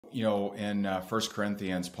in 1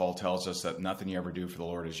 Corinthians, Paul tells us that nothing you ever do for the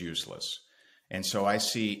Lord is useless. And so I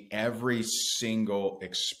see every single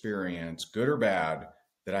experience, good or bad,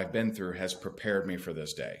 that I've been through has prepared me for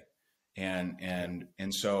this day. And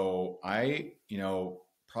so I,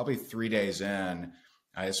 probably 3 days in,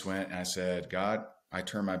 I just went and I said, God, I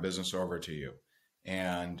turn my business over to you.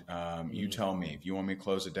 And you tell me, if you want me to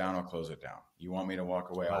close it down, I'll close it down. You want me to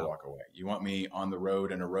walk away, I'll walk away. You want me on the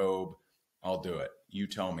road in a robe, I'll do it. You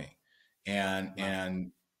tell me.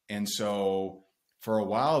 And so for a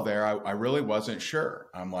while there, I really wasn't sure.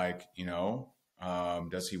 I'm like,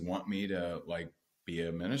 does he want me to like be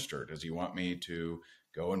a minister? Does he want me to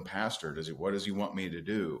go and pastor? What does he want me to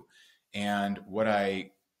do? And what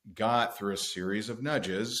I got through a series of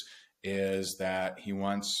nudges is that he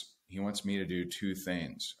wants me to do two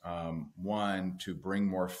things. One, to bring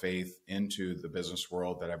more faith into the business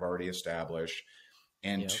world that I've already established,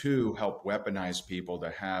 and two, help weaponize people to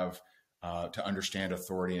have to understand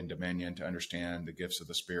authority and dominion, to understand the gifts of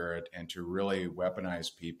the Spirit, and to really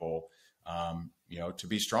weaponize people, to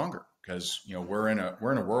be stronger. Because we're in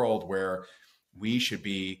a world where we should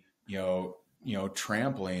be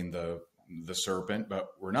trampling the serpent, but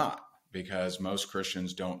we're not, because most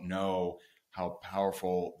Christians don't know how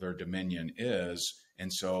powerful their dominion is,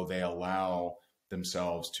 and so they allow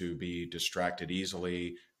themselves to be distracted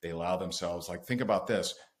easily. They allow themselves, like, think about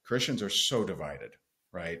this: Christians are so divided.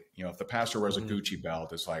 Right. If the pastor wears a Gucci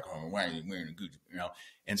belt, it's like, oh, why are you wearing a Gucci?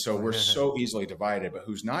 And so we're so easily divided, but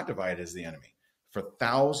who's not divided is the enemy. For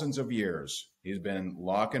thousands of years, he's been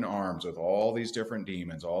locking arms with all these different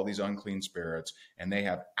demons, all these unclean spirits, and they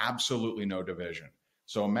have absolutely no division.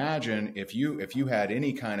 So imagine if you had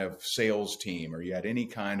any kind of sales team, or you had any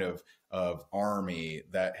kind of army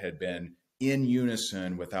that had been in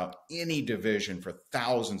unison without any division for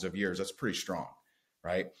thousands of years. That's pretty strong.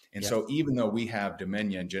 Right. And so even though we have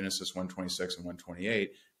dominion, Genesis 1:26 and 1:28,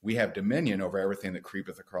 we have dominion over everything that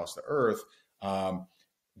creepeth across the earth.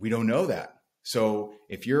 We don't know that. So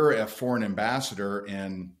if you're a foreign ambassador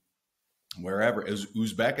in wherever,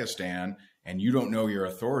 Uzbekistan, and you don't know your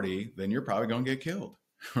authority, then you're probably going to get killed.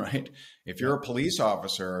 Right. If you're a police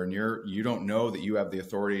officer and you don't know that you have the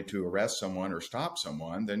authority to arrest someone or stop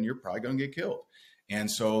someone, then you're probably going to get killed. And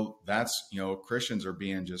so that's, Christians are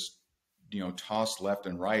being just tossed left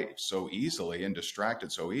and right so easily and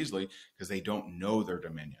distracted so easily because they don't know their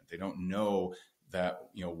dominion. They don't know that,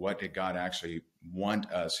 what did God actually want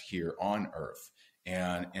us here on earth?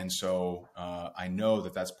 And so I know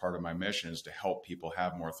that that's part of my mission, is to help people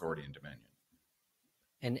have more authority and dominion.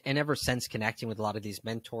 And ever since connecting with a lot of these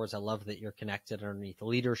mentors, I love that you're connected underneath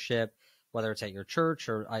leadership, whether it's at your church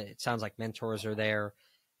or it sounds like mentors are there.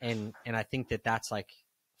 And I think that that's like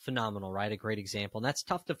phenomenal, right? A great example. And that's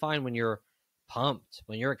tough to find when you're pumped,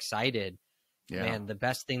 when you're excited. Yeah. Man, the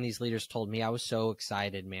best thing these leaders told me, I was so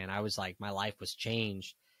excited, man. I was like, my life was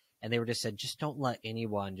changed. And they were just said, just don't let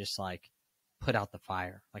anyone just like put out the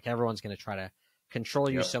fire. Like everyone's going to try to control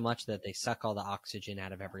you so much that they suck all the oxygen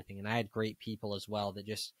out of everything. And I had great people as well that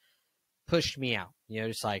just pushed me out,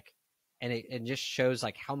 just like, and it just shows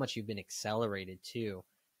like how much you've been accelerated too,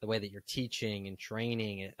 the way that you're teaching and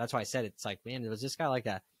training. That's why I said, it's like, man, was this guy like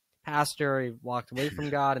a pastor? He walked away from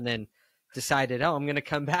God and then decided, oh, I'm going to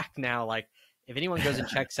come back now. Like if anyone goes and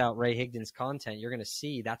checks out Ray Higdon's content, you're going to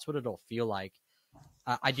see that's what it'll feel like.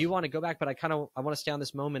 I do want to go back, but I want to stay on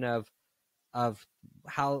this moment of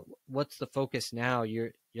what's the focus now?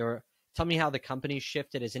 Tell me how the company's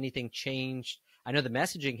shifted. Has anything changed? I know the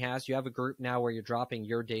messaging has. You have a group now where you're dropping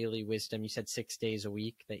your daily wisdom. You said 6 days a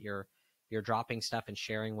week that you're dropping stuff and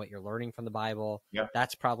sharing what you're learning from the Bible. Yep.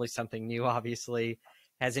 That's probably something new, obviously.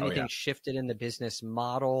 Has anything shifted in the business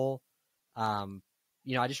model? I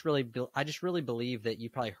just really believe that you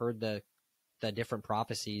probably heard the different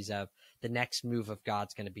prophecies of the next move of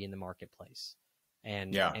God's going to be in the marketplace,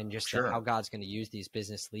 and just how God's going to use these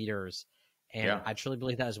business leaders. And I truly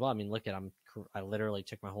believe that as well. I mean, look I literally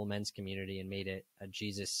took my whole men's community and made it a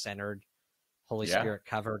Jesus-centered, Holy Spirit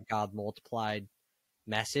covered, God multiplied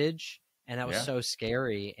message. And that was so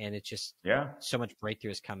scary. And it just, so much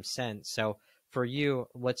breakthrough has come since. So for you,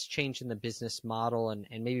 what's changed in the business model, and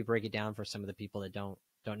maybe break it down for some of the people that don't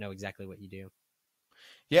know exactly what you do?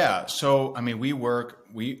 Yeah. So, I mean, we work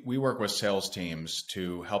with sales teams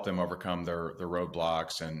to help them overcome their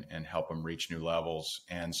roadblocks and help them reach new levels.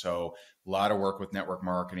 And so a lot of work with network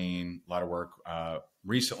marketing, a lot of work.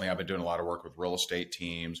 Recently, I've been doing a lot of work with real estate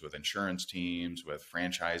teams, with insurance teams, with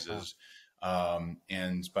franchises, but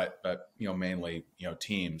mainly,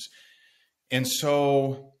 teams. And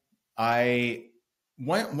so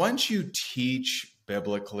once you teach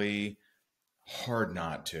biblically, hard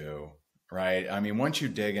not to. right? I mean, once you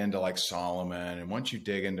dig into like Solomon, and once you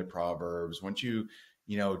dig into Proverbs, once you,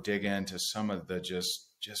 dig into some of the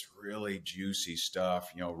just really juicy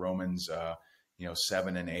stuff, Romans,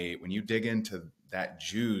 7 and 8, when you dig into that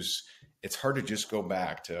juice, it's hard to just go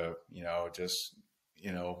back to, just,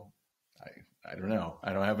 you know, I don't know.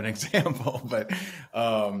 I don't have an example, but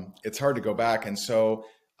it's hard to go back. And so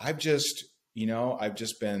I've just, I've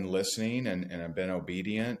just been listening, and I've been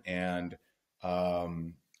obedient. And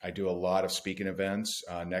I do a lot of speaking events.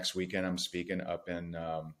 Next weekend, I'm speaking up in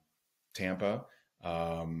Tampa,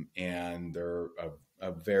 and they're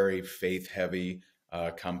a very faith heavy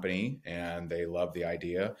company, and they love the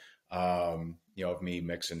idea, of me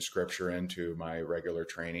mixing scripture into my regular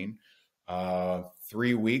training.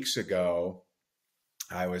 3 weeks ago,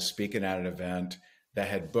 I was speaking at an event that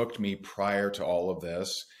had booked me prior to all of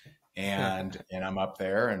this, and I'm up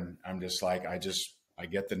there, and I'm just like, I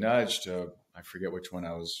get the nudge to, I forget which one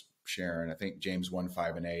I was sharing. I think James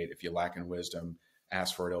 1:5 and 8. If you lack in wisdom,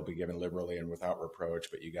 ask for it; it'll be given liberally and without reproach.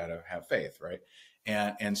 But you got to have faith, right?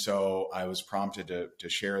 And so I was prompted to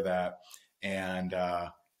share that, and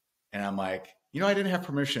I'm like, I didn't have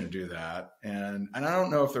permission to do that, and I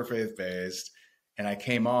don't know if they're faith based. And I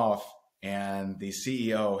came off, and the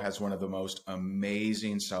CEO has one of the most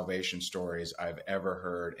amazing salvation stories I've ever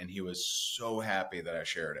heard, and he was so happy that I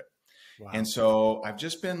shared it. Wow. And so I've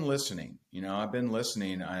just been listening. I've been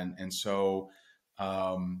listening, and so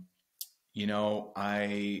I'm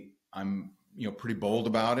pretty bold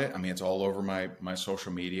about it. I mean, it's all over my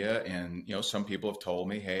social media, and some people have told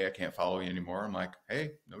me, "Hey, I can't follow you anymore." I'm like,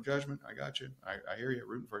 "Hey, no judgment. I got you. I hear you,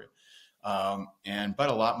 rooting for you." But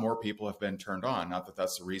a lot more people have been turned on. Not that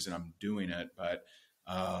that's the reason I'm doing it, but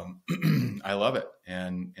I love it,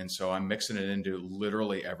 and so I'm mixing it into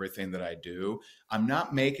literally everything that I do. I'm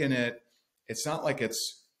not making it. It's not like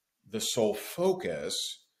it's the sole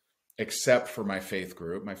focus, except for my faith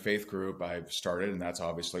group. My faith group I've started, and that's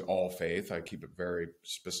obviously all faith. I keep it very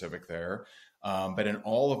specific there. But in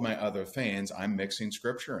all of my other things, I'm mixing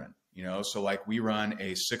scripture in. So like we run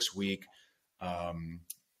a 6-week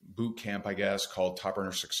boot camp, I guess, called Top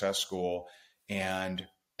Earner Success School. And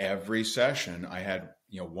every session I had,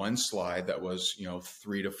 one slide that was,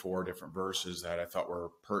 3 to 4 different verses that I thought were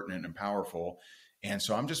pertinent and powerful. And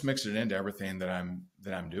so I'm just mixing it into everything that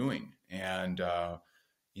I'm doing. And,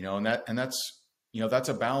 that's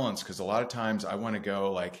a balance, because a lot of times I want to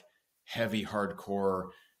go like heavy,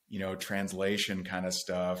 hardcore, translation kind of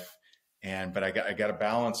stuff. But I got to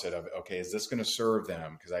balance it of, okay, is this going to serve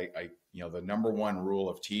them? Because I the number one rule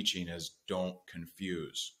of teaching is don't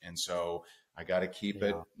confuse. And so I got to keep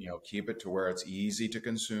it to where it's easy to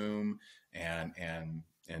consume, and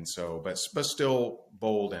so, but still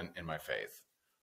bold in my faith.